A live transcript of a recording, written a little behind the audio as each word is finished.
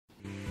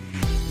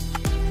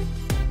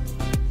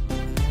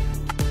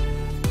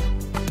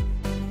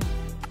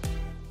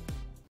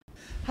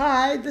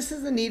Hi, this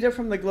is Anita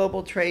from the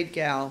Global Trade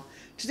Gal.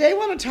 Today I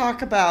want to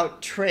talk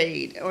about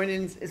trade,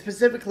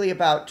 specifically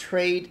about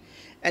trade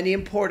and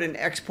import and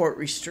export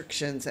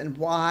restrictions and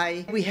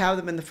why we have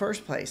them in the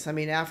first place. I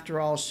mean,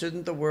 after all,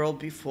 shouldn't the world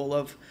be full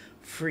of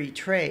free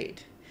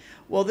trade?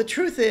 Well, the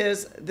truth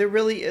is there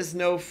really is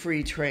no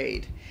free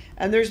trade.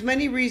 And there's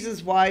many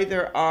reasons why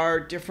there are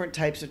different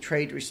types of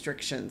trade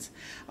restrictions.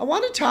 I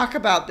want to talk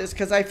about this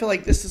because I feel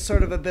like this is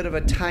sort of a bit of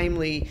a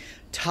timely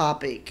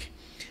topic.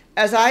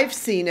 As I've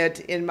seen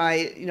it in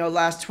my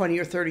last 20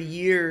 or 30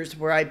 years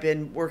where I've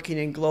been working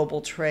in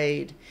global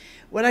trade,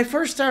 when I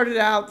first started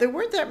out, there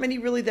weren't that many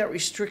really that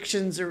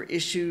restrictions or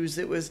issues.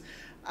 It was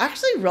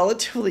actually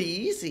relatively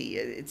easy.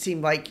 It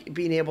seemed like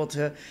being able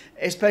to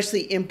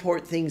especially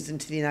import things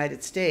into the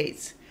United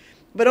States.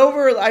 But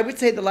over, I would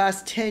say, the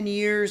last 10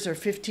 years or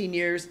 15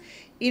 years,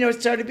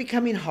 it started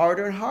becoming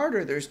harder and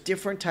harder. There's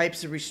different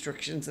types of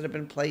restrictions that have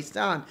been placed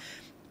on,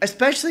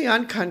 especially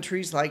on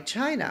countries like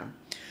China.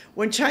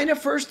 When China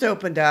first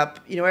opened up,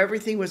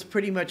 everything was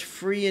pretty much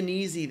free and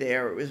easy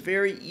there. It was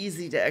very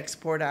easy to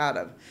export out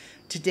of.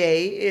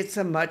 Today, it's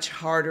a much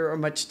harder or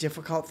much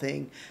difficult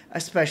thing,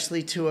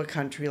 especially to a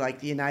country like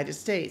the United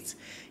States.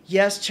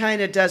 Yes,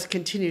 China does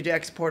continue to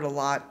export a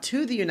lot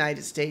to the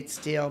United States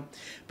still,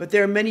 but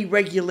there are many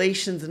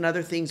regulations and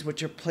other things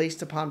which are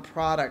placed upon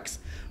products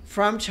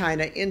from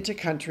China into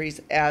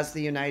countries as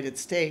the United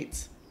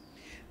States.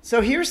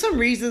 So here's some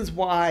reasons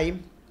why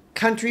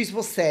countries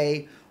will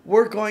say,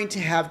 we're going to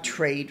have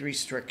trade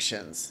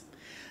restrictions.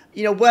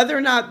 Whether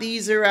or not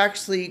these are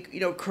actually,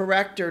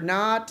 correct or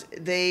not,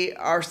 they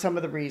are some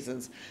of the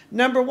reasons.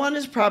 Number one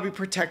is probably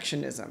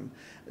protectionism.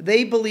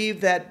 They believe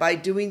that by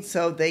doing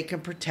so, they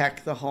can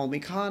protect the home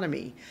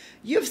economy.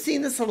 You've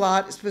seen this a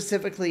lot,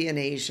 specifically in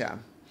Asia.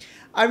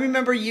 I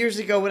remember years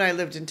ago when I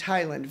lived in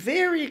Thailand,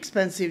 very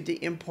expensive to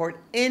import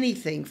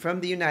anything from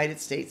the United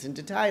States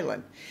into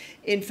Thailand.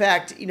 In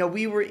fact,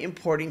 we were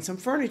importing some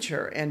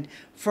furniture, and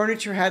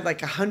furniture had like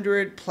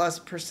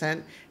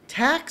 100+%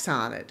 tax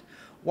on it.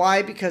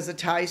 Why? Because the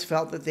Thais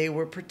felt that they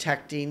were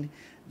protecting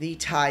the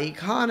Thai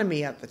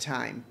economy at the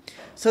time.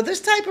 So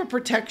this type of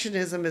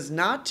protectionism is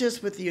not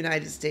just with the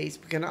United States,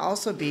 but can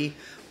also be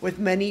with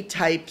many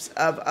types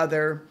of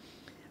other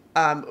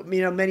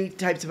many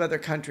types of other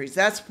countries.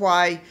 That's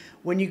why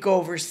when you go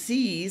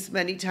overseas,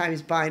 many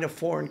times buying a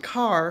foreign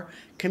car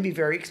can be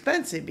very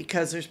expensive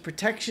because there's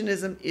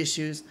protectionism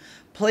issues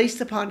placed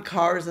upon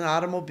cars and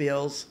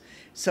automobiles.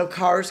 So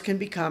cars can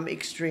become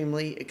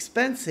extremely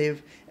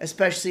expensive,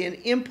 especially an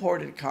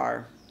imported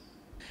car.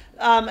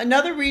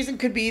 Another reason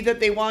could be that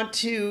they want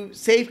to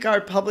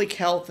safeguard public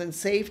health and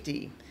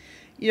safety.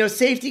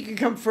 Safety can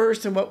come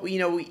first in what we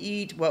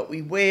eat, what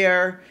we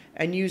wear,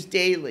 and use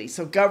daily.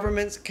 So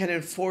governments can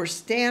enforce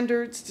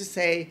standards to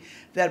say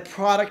that a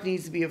product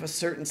needs to be of a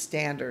certain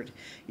standard.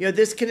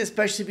 This can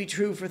especially be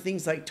true for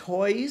things like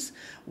toys,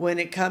 when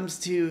it comes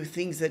to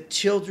things that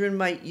children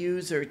might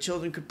use or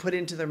children could put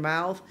into their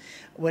mouth,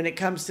 when it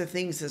comes to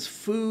things as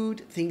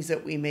food, things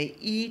that we may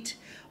eat,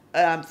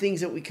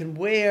 things that we can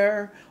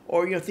wear,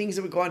 or things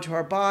that would go onto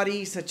our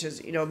body, such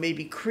as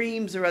maybe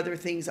creams or other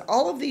things.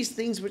 All of these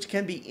things which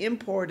can be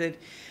imported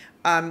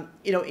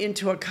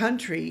into a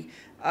country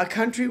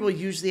will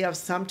usually have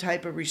some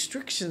type of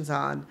restrictions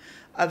on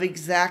of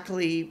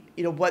exactly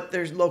what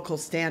their local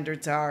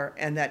standards are,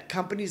 and that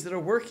companies that are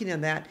working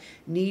in that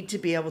need to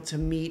be able to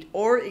meet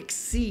or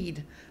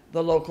exceed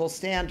the local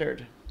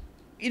standard.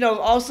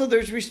 Also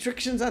there's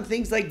restrictions on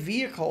things like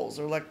vehicles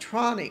or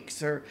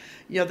electronics, or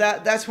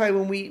that's why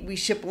when we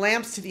ship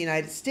lamps to the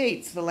United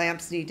States, the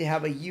lamps need to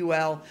have a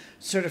UL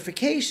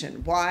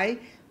certification. Why?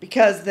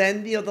 Because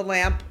then the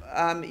lamp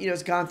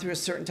has gone through a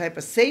certain type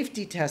of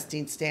safety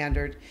testing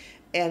standard,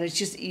 and it's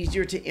just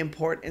easier to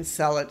import and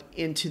sell it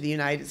into the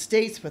United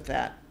States with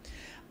that.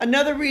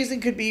 Another reason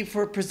could be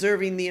for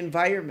preserving the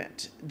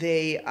environment.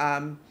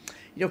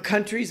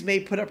 Countries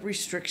may put up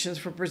restrictions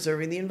for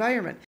preserving the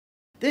environment.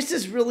 This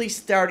is really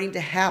starting to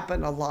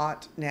happen a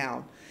lot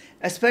now,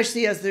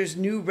 especially as there's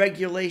new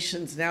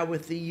regulations now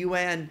with the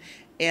UN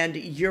and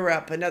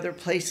Europe and other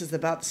places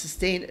about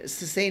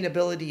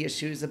sustainability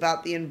issues,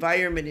 about the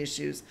environment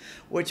issues,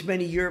 which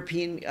many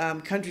European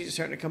countries are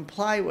starting to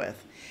comply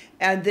with.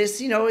 And this,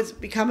 has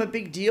become a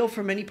big deal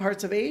for many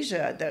parts of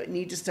Asia that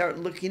need to start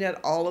looking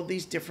at all of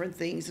these different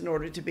things in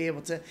order to be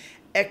able to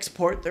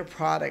export their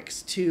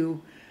products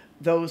to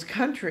those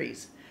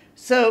countries.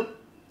 So,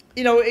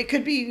 it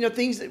could be,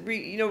 things that,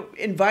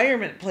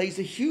 environment plays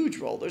a huge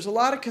role. There's a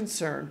lot of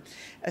concern,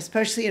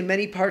 especially in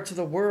many parts of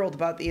the world,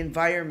 about the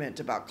environment,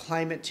 about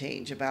climate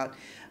change, about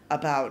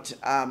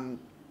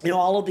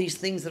all of these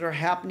things that are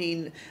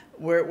happening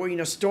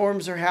where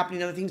storms are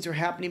happening, other things are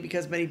happening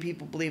because many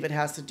people believe it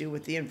has to do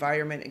with the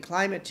environment and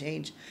climate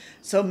change.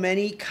 So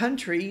many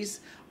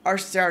countries are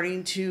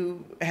starting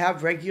to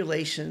have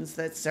regulations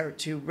that start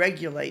to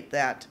regulate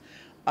that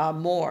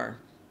more.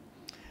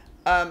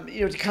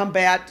 To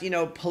combat,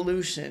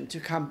 pollution, to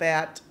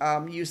combat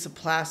use of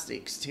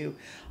plastics, to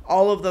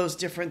all of those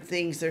different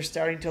things they're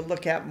starting to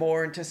look at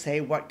more and to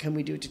say, what can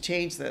we do to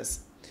change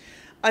this?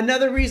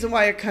 Another reason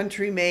why a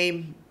country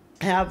may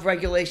have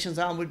regulations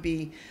on would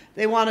be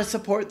they want to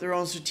support their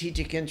own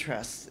strategic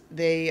interests.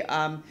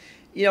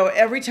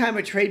 Every time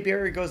a trade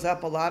barrier goes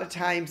up, a lot of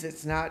times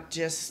it's not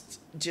just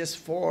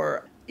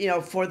for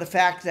for the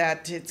fact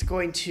that it's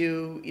going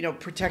to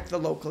protect the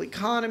local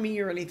economy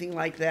or anything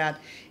like that.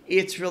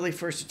 It's really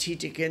for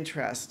strategic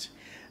interest.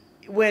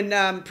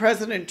 When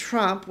President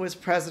Trump was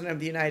president of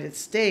the United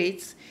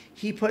States,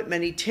 he put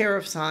many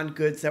tariffs on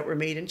goods that were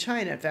made in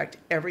China. In fact,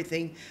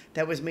 everything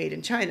that was made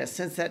in China.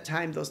 Since that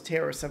time, those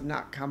tariffs have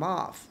not come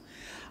off.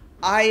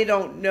 I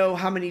don't know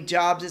how many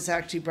jobs it's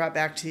actually brought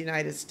back to the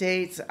United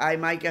States.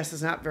 My guess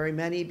is not very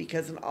many,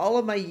 because in all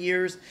of my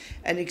years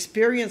and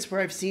experience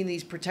where I've seen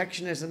these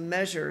protectionism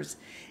measures,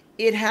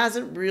 it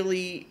hasn't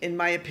really, in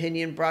my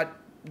opinion, brought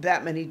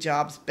that many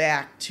jobs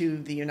back to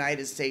the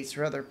United States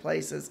or other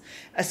places,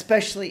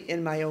 especially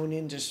in my own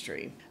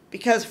industry.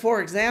 Because,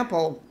 for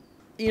example,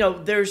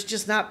 there's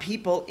just not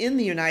people in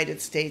the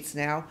United States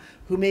now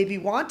who maybe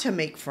want to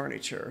make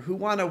furniture, who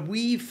want to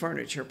weave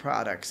furniture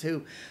products,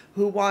 who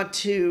want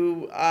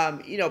to,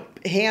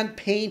 hand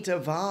paint a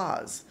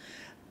vase.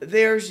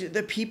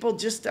 The people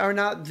just are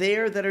not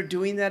there that are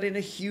doing that in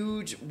a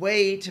huge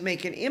way to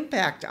make an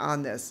impact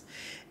on this.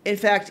 In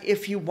fact,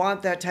 if you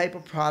want that type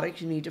of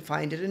product, you need to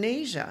find it in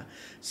Asia.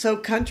 So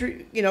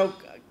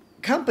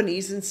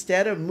companies,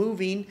 instead of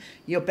moving,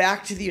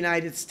 back to the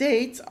United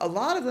States, a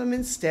lot of them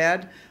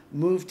instead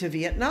moved to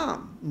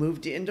Vietnam,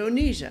 moved to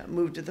Indonesia,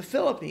 moved to the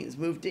Philippines,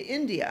 moved to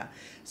India.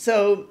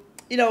 So,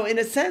 in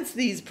a sense,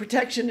 these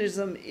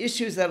protectionism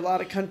issues that a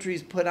lot of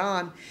countries put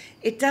on,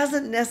 it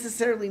doesn't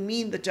necessarily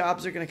mean the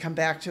jobs are going to come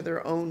back to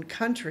their own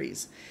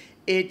countries.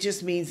 It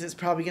just means it's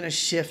probably going to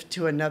shift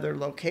to another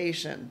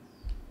location.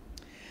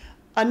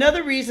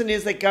 Another reason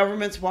is that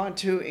governments want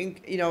to,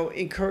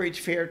 encourage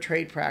fair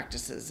trade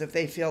practices. If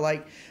they feel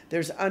like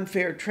there's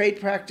unfair trade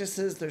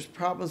practices, there's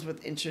problems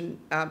with,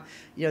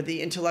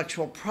 the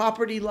intellectual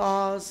property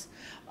laws,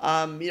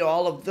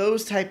 all of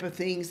those type of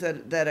things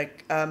that a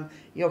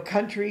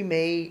country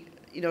may,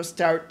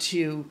 start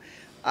to,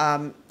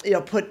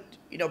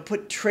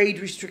 put trade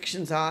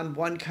restrictions on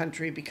one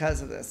country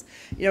because of this.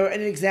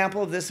 An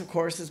example of this, of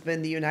course, has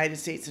been the United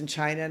States and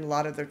China and a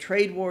lot of their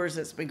trade wars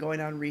that's been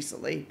going on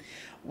recently,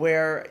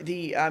 where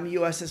the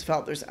U.S. has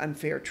felt there's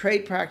unfair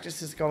trade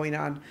practices going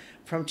on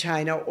from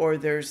China, or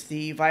there's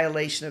the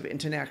violation of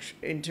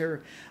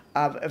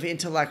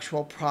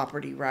intellectual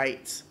property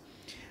rights.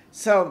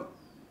 So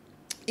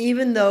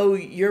even though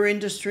your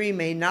industry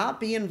may not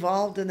be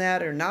involved in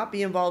that or not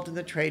be involved in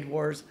the trade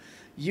wars,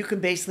 you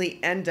can basically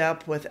end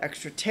up with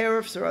extra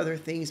tariffs or other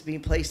things being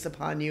placed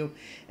upon you,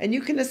 and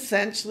you can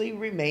essentially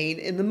remain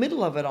in the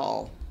middle of it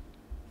all.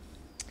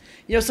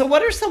 So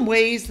what are some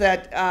ways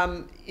that,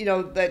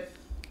 that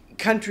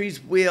countries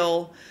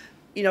will,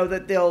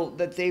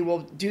 that they will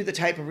do the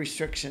type of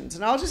restrictions?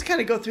 And I'll just kind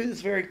of go through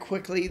this very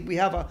quickly. We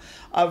have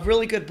a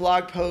really good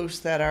blog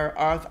post that our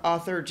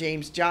author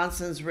James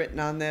Johnson's written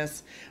on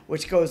this,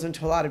 which goes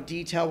into a lot of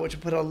detail, which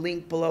we'll put a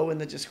link below in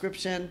the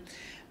description.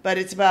 But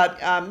it's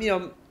about,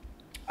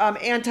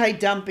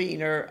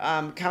 anti-dumping or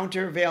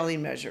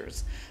countervailing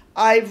measures.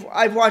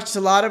 I've watched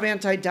a lot of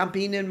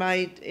anti-dumping in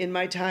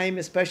my time,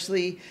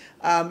 especially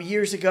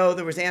years ago.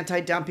 There was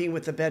anti-dumping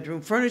with the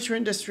bedroom furniture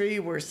industry,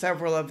 where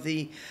several of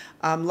the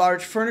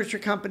large furniture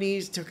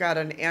companies took out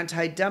an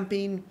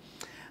anti-dumping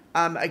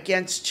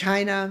against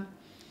China.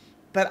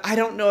 But I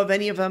don't know of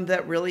any of them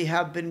that really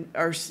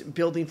are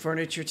building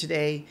furniture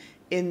today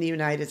in the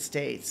United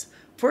States.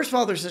 First of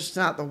all, there's just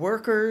not the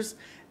workers,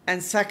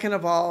 and second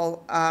of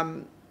all,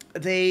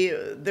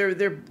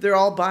 they're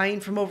all buying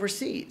from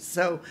overseas.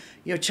 So,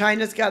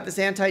 China's got this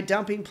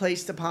anti-dumping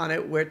placed upon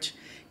it, which,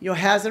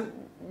 hasn't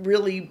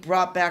really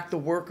brought back the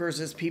workers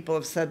as people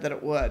have said that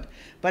it would.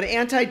 But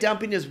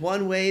anti-dumping is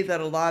one way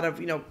that a lot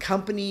of,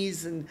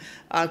 companies and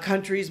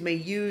countries may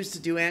use to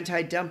do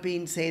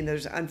anti-dumping, saying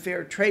there's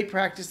unfair trade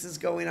practices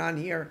going on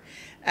here,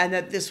 and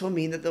that this will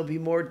mean that there'll be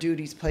more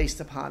duties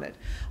placed upon it.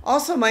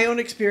 Also, my own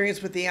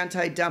experience with the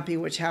anti-dumping,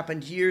 which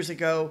happened years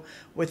ago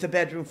with the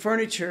bedroom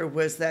furniture,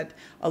 was that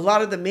a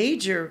lot of the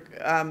major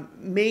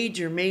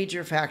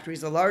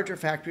factories, the larger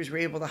factories, were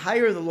able to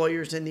hire the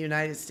lawyers in the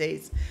United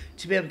States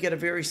to be able to get a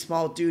very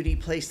small duty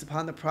placed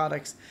upon the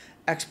products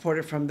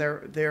exported from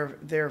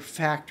their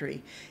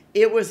factory.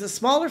 It was the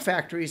smaller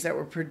factories that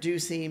were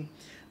producing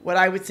what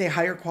I would say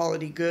higher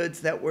quality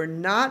goods that were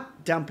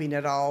not dumping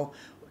at all,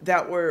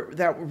 that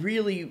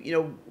really,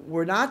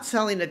 were not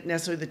selling at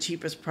necessarily the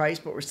cheapest price,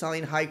 but were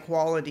selling high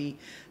quality,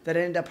 that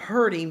ended up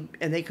hurting,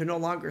 and they could no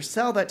longer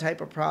sell that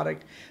type of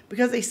product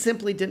because they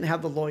simply didn't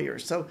have the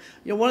lawyers. So,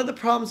 one of the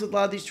problems with a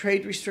lot of these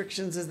trade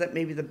restrictions is that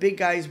maybe the big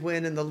guys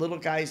win and the little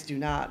guys do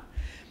not.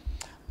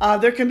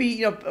 There can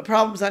be,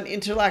 problems on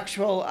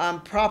intellectual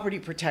property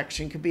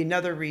protection, could be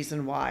another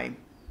reason why.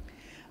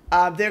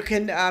 There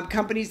can a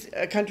country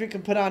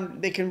can put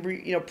on, they can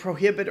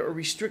prohibit or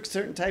restrict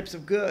certain types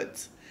of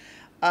goods.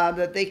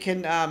 that they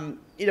can,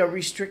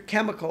 restrict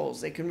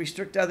chemicals. They can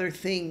restrict other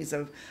things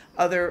of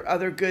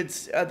other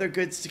goods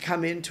to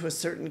come into a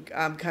certain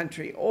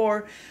country,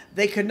 or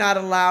they could not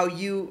allow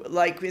you,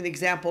 like an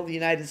example of the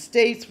United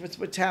States, with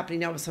what's happening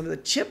now with some of the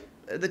chip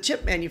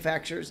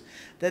manufacturers,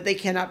 that they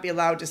cannot be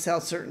allowed to sell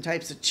certain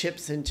types of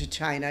chips into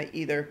China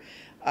either.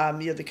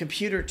 The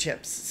computer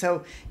chips.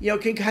 So,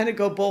 it can kind of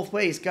go both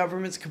ways.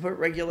 Governments can put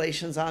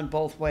regulations on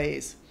both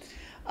ways.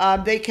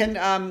 There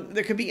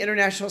could be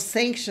international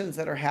sanctions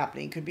that are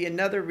happening. Could be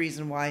another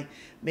reason why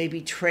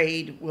maybe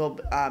trade will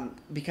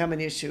become an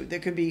issue.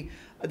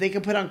 They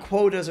can put on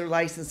quotas or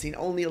licensing,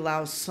 only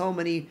allow so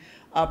many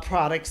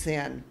products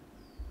in.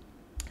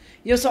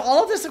 So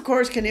all of this, of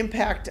course, can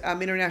impact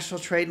international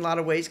trade in a lot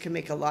of ways, can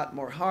make it a lot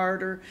more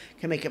harder,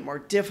 can make it more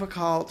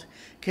difficult,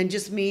 can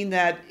just mean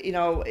that,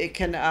 it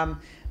can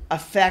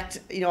affect,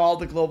 all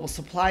the global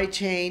supply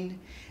chain.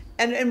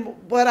 And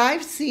what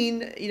I've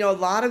seen, a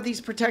lot of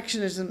these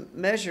protectionism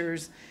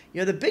measures,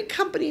 the big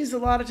companies a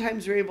lot of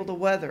times are able to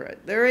weather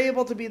it. They're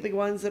able to be the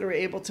ones that are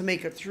able to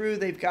make it through.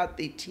 They've got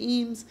the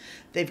teams,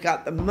 they've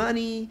got the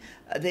money,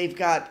 they've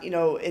got,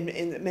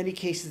 in many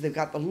cases, they've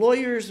got the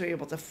lawyers, they're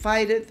able to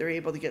fight it, they're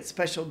able to get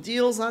special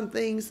deals on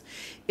things.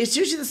 It's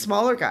usually the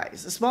smaller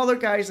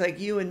guys like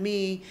you and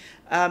me,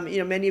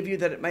 many of you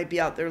that might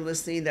be out there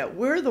listening, that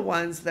we're the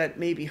ones that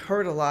maybe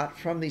hurt a lot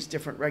from these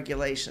different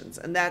regulations.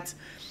 And that's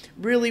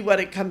really what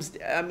it comes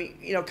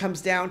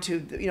down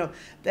to,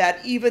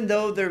 that even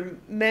though they're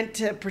meant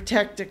to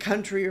protect a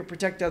country or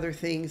protect other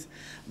things,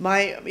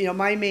 my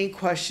main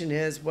question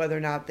is whether or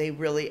not they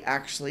really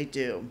actually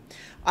do.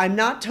 I'm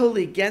not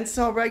totally against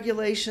all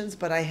regulations,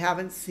 but I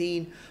haven't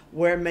seen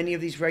where many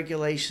of these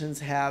regulations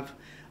have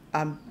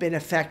been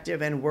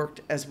effective and worked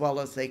as well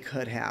as they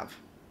could have.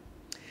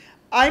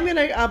 I'm going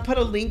to put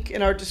a link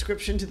in our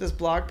description to this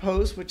blog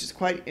post, which is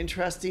quite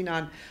interesting,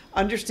 on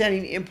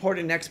understanding import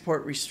and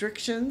export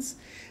restrictions.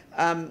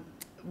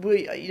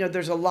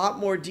 There's a lot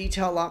more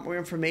detail, a lot more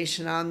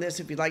information on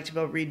this if you'd like to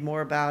go read more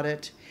about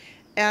it.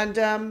 And,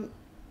 and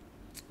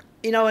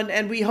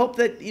we hope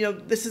that,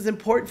 this is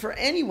important for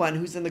anyone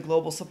who's in the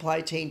global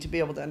supply chain to be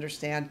able to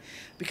understand,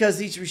 because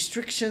these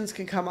restrictions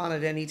can come on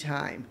at any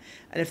time.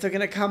 And if they're going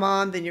to come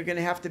on, then you're going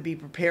to have to be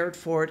prepared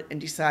for it and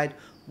decide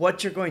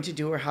what you're going to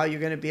do or how you're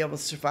going to be able to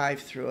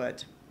survive through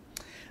it.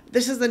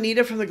 This is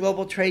Anita from the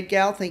Global Trade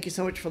Gal. Thank you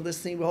so much for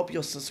listening. We hope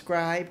you'll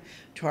subscribe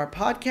to our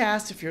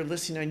podcast. If you're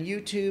listening on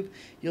YouTube,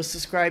 you'll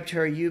subscribe to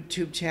our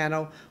YouTube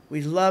channel.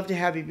 We'd love to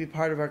have you be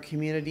part of our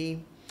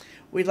community.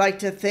 We'd like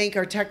to thank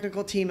our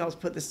technical team that has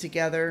put this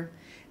together,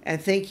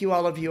 and thank you,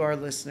 all of you, our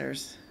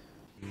listeners.